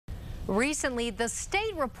Recently, the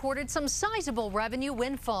state reported some sizable revenue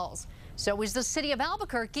windfalls. So is the city of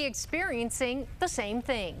Albuquerque experiencing the same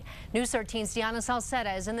thing? News 13's Diana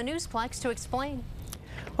Salceda is in the Newsplex to explain.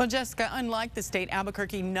 Well, Jessica, unlike the state,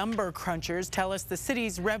 Albuquerque number crunchers tell us the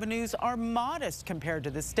city's revenues are modest compared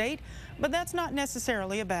to the state, but that's not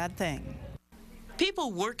necessarily a bad thing.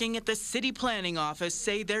 People working at the city planning office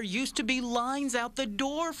say there used to be lines out the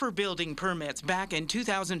door for building permits back in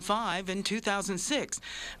 2005 and 2006,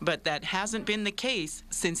 but that hasn't been the case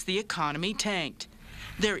since the economy tanked.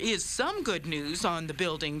 There is some good news on the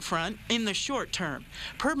building front in the short term.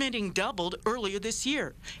 Permitting doubled earlier this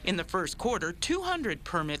year. In the first quarter, 200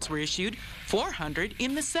 permits were issued, 400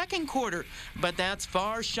 in the second quarter, but that's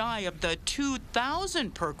far shy of the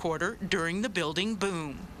 2,000 per quarter during the building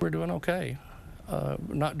boom. We're doing okay.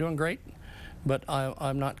 Not doing great, but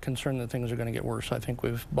I'm not concerned that things are going to get worse. I think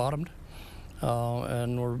we've bottomed,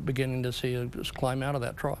 and we're beginning to see us climb out of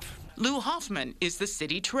that trough. Lou Hoffman is the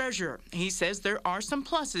city treasurer. He says there are some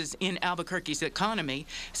pluses in Albuquerque's economy.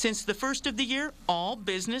 Since the first of the year, all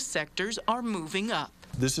business sectors are moving up.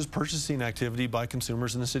 This is purchasing activity by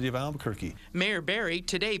consumers in the city of Albuquerque. Mayor Berry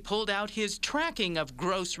today pulled out his tracking of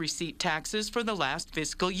gross receipt taxes for the last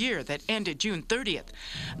fiscal year that ended June 30th.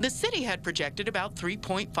 The city had projected about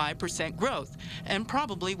 3.5% growth and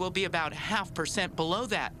probably will be about 0.5% below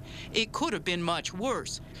that. It could have been much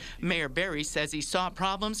worse. Mayor Berry says he saw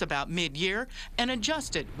problems about mid-year and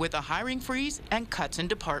adjusted with a hiring freeze and cuts in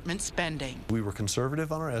department spending. We were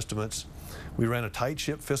conservative on our estimates. We ran a tight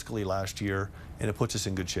ship fiscally last year, and it puts us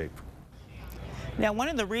in good shape. Now, one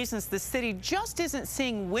of the reasons the city just isn't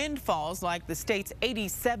seeing windfalls like the state's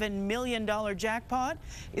 $87 million jackpot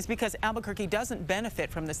is because Albuquerque doesn't benefit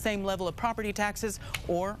from the same level of property taxes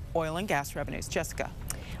or oil and gas revenues. Jessica.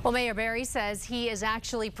 Well, Mayor Berry says he is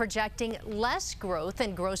actually projecting less growth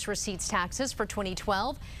in gross receipts taxes for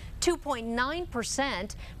 2012,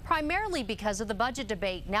 2.9%, primarily because of the budget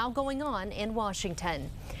debate now going on in Washington.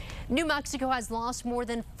 New Mexico has lost more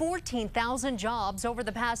than 14,000 jobs over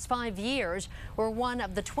the past 5 years. We're one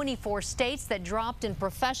of the 24 states that dropped in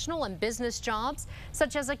professional and business jobs,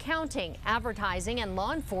 such as accounting, advertising, and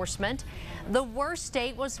law enforcement. The worst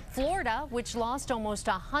state was Florida, which lost almost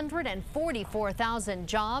 144,000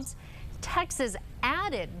 jobs. Texas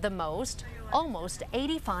added the most, almost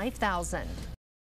 85,000.